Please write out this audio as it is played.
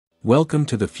Welcome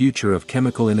to the future of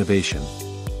chemical innovation.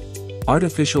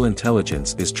 Artificial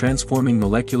intelligence is transforming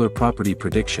molecular property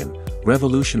prediction,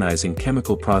 revolutionizing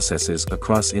chemical processes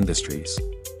across industries.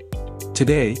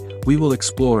 Today, we will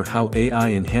explore how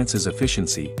AI enhances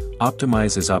efficiency,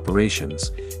 optimizes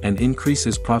operations, and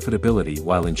increases profitability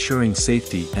while ensuring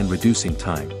safety and reducing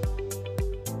time.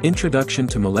 Introduction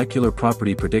to molecular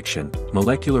property prediction.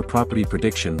 Molecular property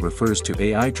prediction refers to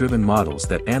AI-driven models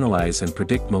that analyze and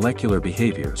predict molecular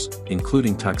behaviors,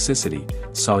 including toxicity,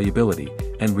 solubility,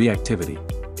 and reactivity.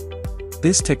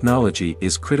 This technology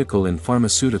is critical in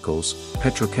pharmaceuticals,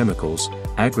 petrochemicals,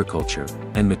 agriculture,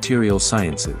 and material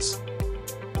sciences.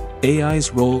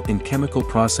 AI's role in chemical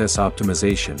process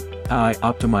optimization. AI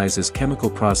optimizes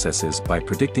chemical processes by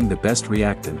predicting the best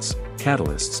reactants,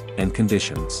 catalysts, and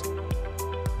conditions.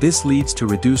 This leads to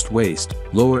reduced waste,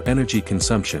 lower energy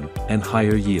consumption, and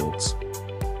higher yields.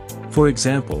 For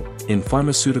example, in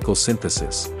pharmaceutical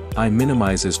synthesis, AI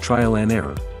minimizes trial and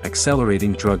error,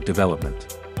 accelerating drug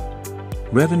development.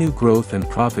 Revenue growth and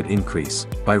profit increase.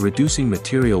 By reducing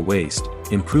material waste,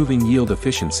 improving yield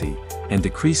efficiency, and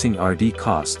decreasing R&D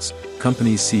costs,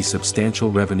 companies see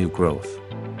substantial revenue growth.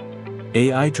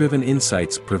 AI-driven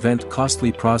insights prevent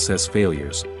costly process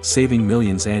failures, saving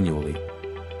millions annually.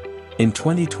 In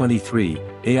 2023,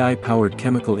 AI-powered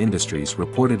chemical industries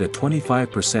reported a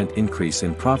 25% increase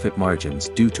in profit margins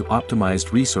due to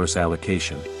optimized resource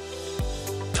allocation.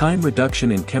 Time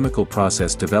reduction in chemical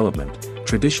process development.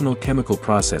 Traditional chemical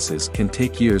processes can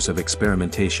take years of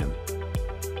experimentation.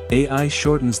 AI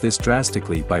shortens this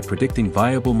drastically by predicting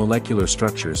viable molecular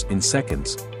structures in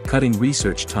seconds, cutting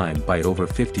research time by over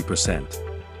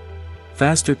 50%.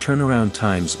 Faster turnaround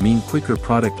times mean quicker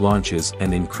product launches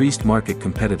and increased market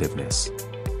competitiveness.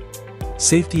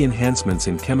 Safety enhancements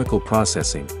in chemical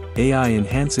processing. AI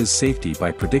enhances safety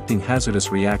by predicting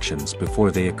hazardous reactions before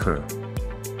they occur.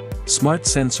 Smart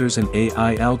sensors and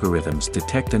AI algorithms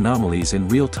detect anomalies in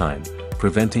real time,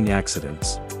 preventing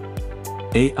accidents.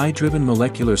 AI-driven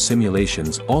molecular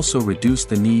simulations also reduce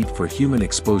the need for human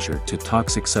exposure to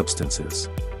toxic substances.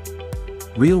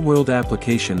 Real-world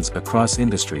applications across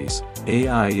industries.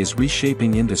 AI is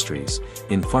reshaping industries.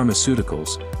 In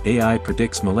pharmaceuticals, AI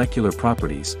predicts molecular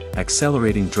properties,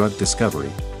 accelerating drug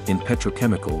discovery. In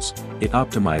petrochemicals, it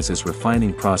optimizes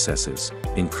refining processes,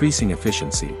 increasing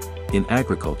efficiency. In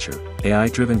agriculture,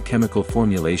 AI-driven chemical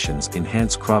formulations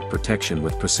enhance crop protection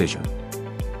with precision.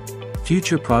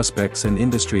 Future prospects and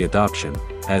industry adoption.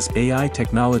 As AI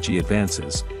technology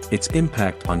advances, its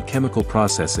impact on chemical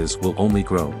processes will only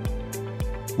grow.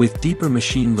 With deeper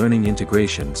machine learning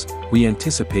integrations, we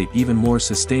anticipate even more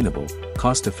sustainable,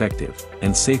 cost-effective,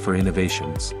 and safer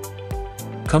innovations.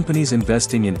 Companies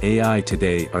investing in AI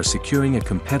today are securing a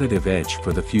competitive edge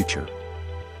for the future.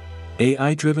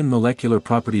 AI-driven molecular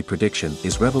property prediction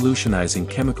is revolutionizing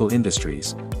chemical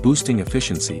industries, boosting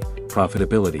efficiency,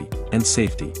 profitability, and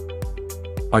safety.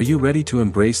 Are you ready to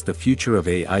embrace the future of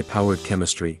AI-powered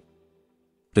chemistry?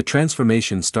 The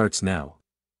transformation starts now.